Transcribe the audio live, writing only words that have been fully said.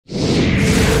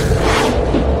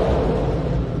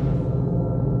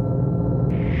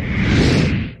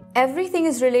Everything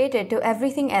is related to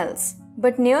everything else,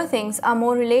 but near things are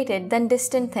more related than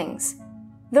distant things.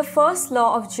 The first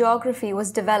law of geography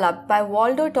was developed by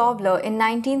Waldo Tobler in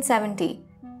 1970.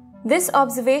 This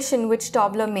observation which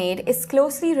Tobler made is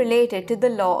closely related to the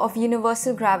law of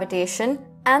universal gravitation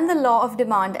and the law of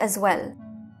demand as well.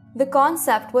 The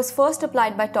concept was first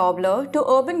applied by Tobler to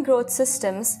urban growth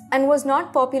systems and was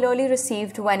not popularly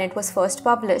received when it was first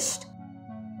published.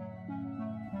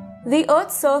 The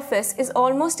Earth's surface is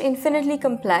almost infinitely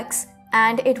complex,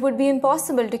 and it would be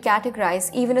impossible to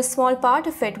categorize even a small part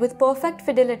of it with perfect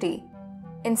fidelity.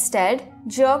 Instead,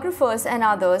 geographers and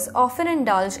others often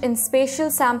indulge in spatial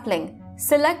sampling,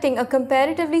 selecting a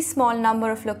comparatively small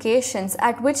number of locations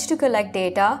at which to collect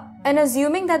data and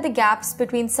assuming that the gaps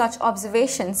between such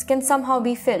observations can somehow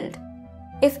be filled.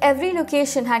 If every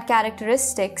location had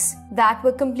characteristics that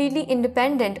were completely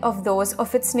independent of those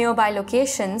of its nearby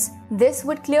locations, this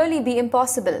would clearly be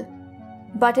impossible.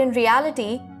 But in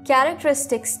reality,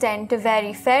 characteristics tend to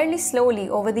vary fairly slowly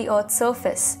over the Earth's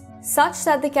surface, such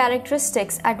that the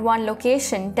characteristics at one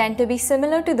location tend to be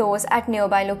similar to those at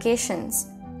nearby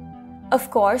locations. Of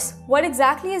course, what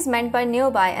exactly is meant by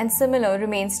nearby and similar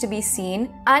remains to be seen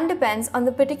and depends on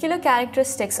the particular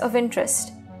characteristics of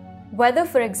interest. Weather,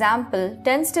 for example,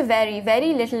 tends to vary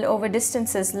very little over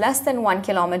distances less than 1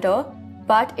 kilometer,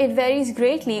 but it varies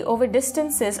greatly over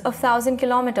distances of 1,000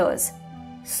 kilometers.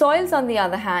 Soils, on the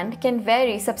other hand, can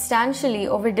vary substantially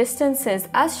over distances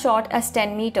as short as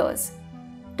 10 meters.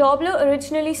 Tobler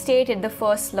originally stated the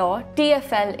first law,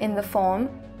 TFL, in the form,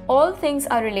 all things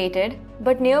are related,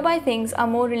 but nearby things are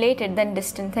more related than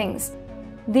distant things.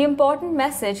 The important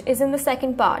message is in the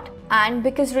second part, and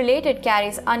because related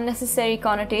carries unnecessary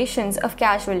connotations of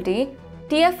casualty,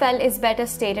 TFL is better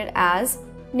stated as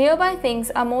nearby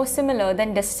things are more similar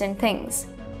than distant things.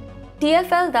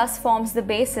 TFL thus forms the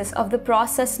basis of the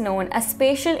process known as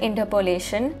spatial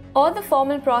interpolation, or the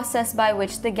formal process by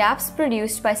which the gaps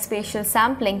produced by spatial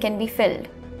sampling can be filled.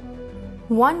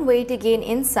 One way to gain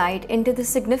insight into the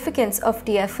significance of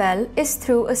TFL is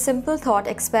through a simple thought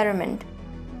experiment.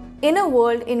 In a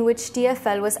world in which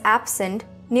TFL was absent,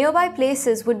 nearby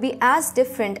places would be as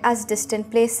different as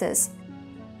distant places.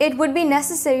 It would be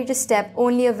necessary to step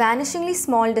only a vanishingly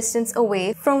small distance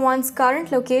away from one's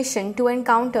current location to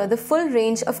encounter the full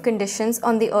range of conditions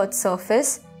on the Earth's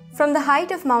surface, from the height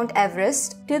of Mount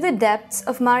Everest to the depths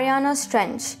of Mariana's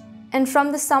Trench, and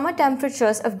from the summer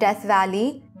temperatures of Death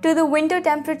Valley to the winter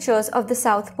temperatures of the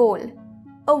South Pole.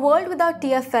 A world without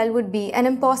TFL would be an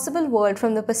impossible world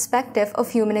from the perspective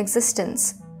of human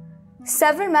existence.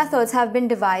 Several methods have been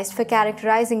devised for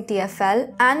characterizing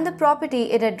TFL and the property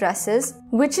it addresses,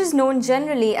 which is known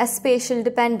generally as spatial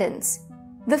dependence.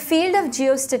 The field of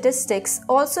geostatistics,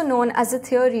 also known as the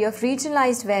theory of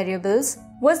regionalized variables,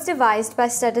 was devised by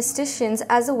statisticians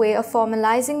as a way of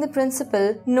formalizing the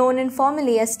principle known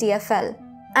informally as TFL,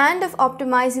 and of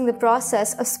optimizing the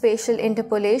process of spatial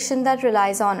interpolation that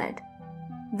relies on it.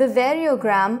 The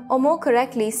variogram, or more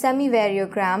correctly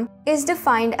semi-variogram, is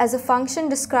defined as a function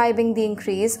describing the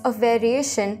increase of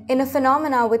variation in a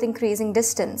phenomena with increasing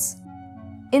distance.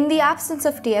 In the absence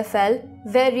of TFL,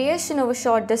 variation over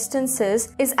short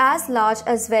distances is as large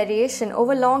as variation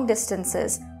over long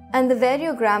distances, and the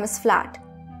variogram is flat.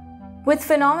 With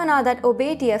phenomena that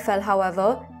obey TFL,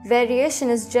 however, variation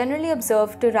is generally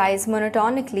observed to rise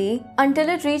monotonically until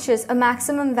it reaches a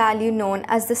maximum value known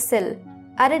as the sill,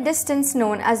 at a distance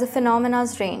known as the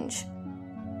phenomena's range.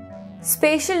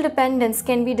 Spatial dependence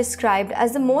can be described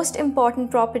as the most important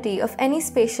property of any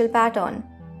spatial pattern.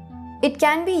 It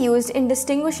can be used in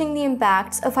distinguishing the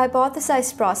impacts of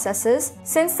hypothesized processes,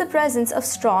 since the presence of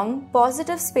strong,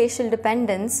 positive spatial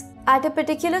dependence at a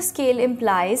particular scale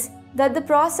implies that the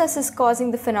processes causing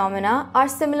the phenomena are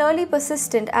similarly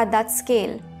persistent at that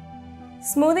scale.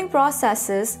 Smoothing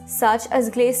processes such as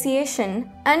glaciation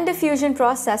and diffusion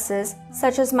processes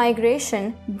such as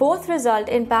migration both result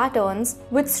in patterns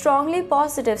with strongly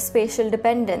positive spatial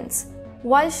dependence,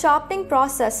 while sharpening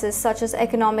processes such as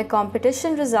economic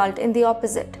competition result in the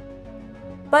opposite.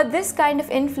 But this kind of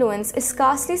influence is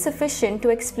scarcely sufficient to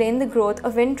explain the growth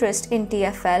of interest in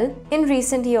TFL in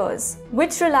recent years,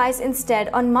 which relies instead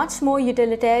on much more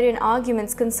utilitarian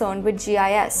arguments concerned with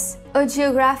GIS, a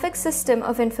geographic system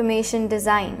of information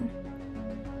design.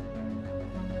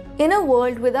 In a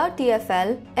world without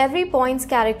TFL, every point's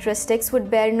characteristics would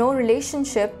bear no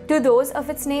relationship to those of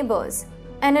its neighbors.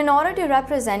 And in order to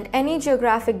represent any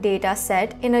geographic data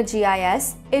set in a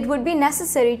GIS, it would be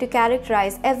necessary to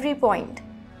characterize every point.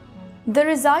 The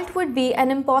result would be an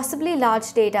impossibly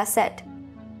large data set.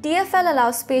 TFL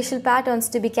allows spatial patterns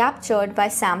to be captured by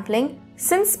sampling,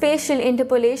 since spatial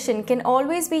interpolation can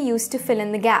always be used to fill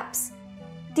in the gaps.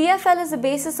 TFL is the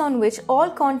basis on which all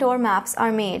contour maps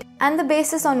are made and the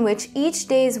basis on which each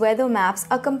day's weather maps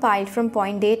are compiled from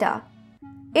point data.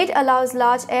 It allows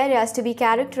large areas to be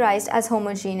characterized as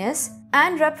homogeneous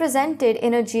and represented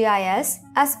in a GIS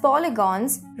as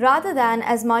polygons rather than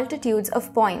as multitudes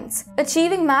of points,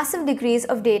 achieving massive degrees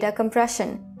of data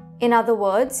compression. In other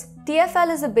words,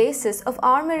 TFL is the basis of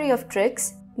armory of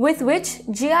tricks with which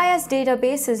GIS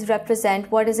databases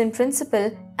represent what is in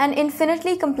principle an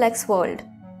infinitely complex world.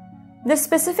 The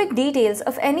specific details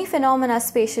of any phenomena's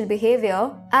spatial behavior,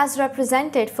 as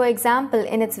represented for example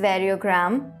in its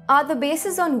variogram, are the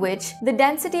basis on which the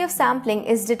density of sampling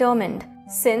is determined,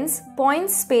 since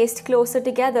points spaced closer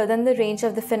together than the range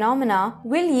of the phenomena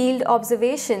will yield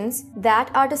observations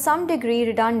that are to some degree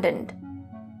redundant.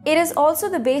 It is also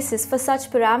the basis for such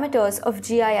parameters of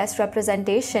GIS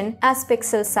representation as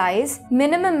pixel size,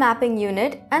 minimum mapping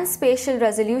unit, and spatial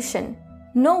resolution.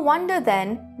 No wonder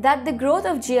then that the growth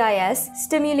of GIS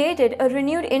stimulated a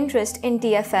renewed interest in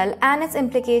TFL and its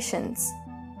implications.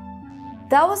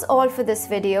 That was all for this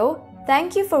video.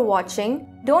 Thank you for watching.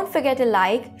 Don't forget to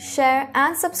like, share,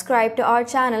 and subscribe to our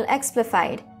channel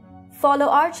Explified. Follow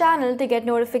our channel to get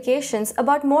notifications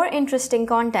about more interesting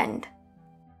content.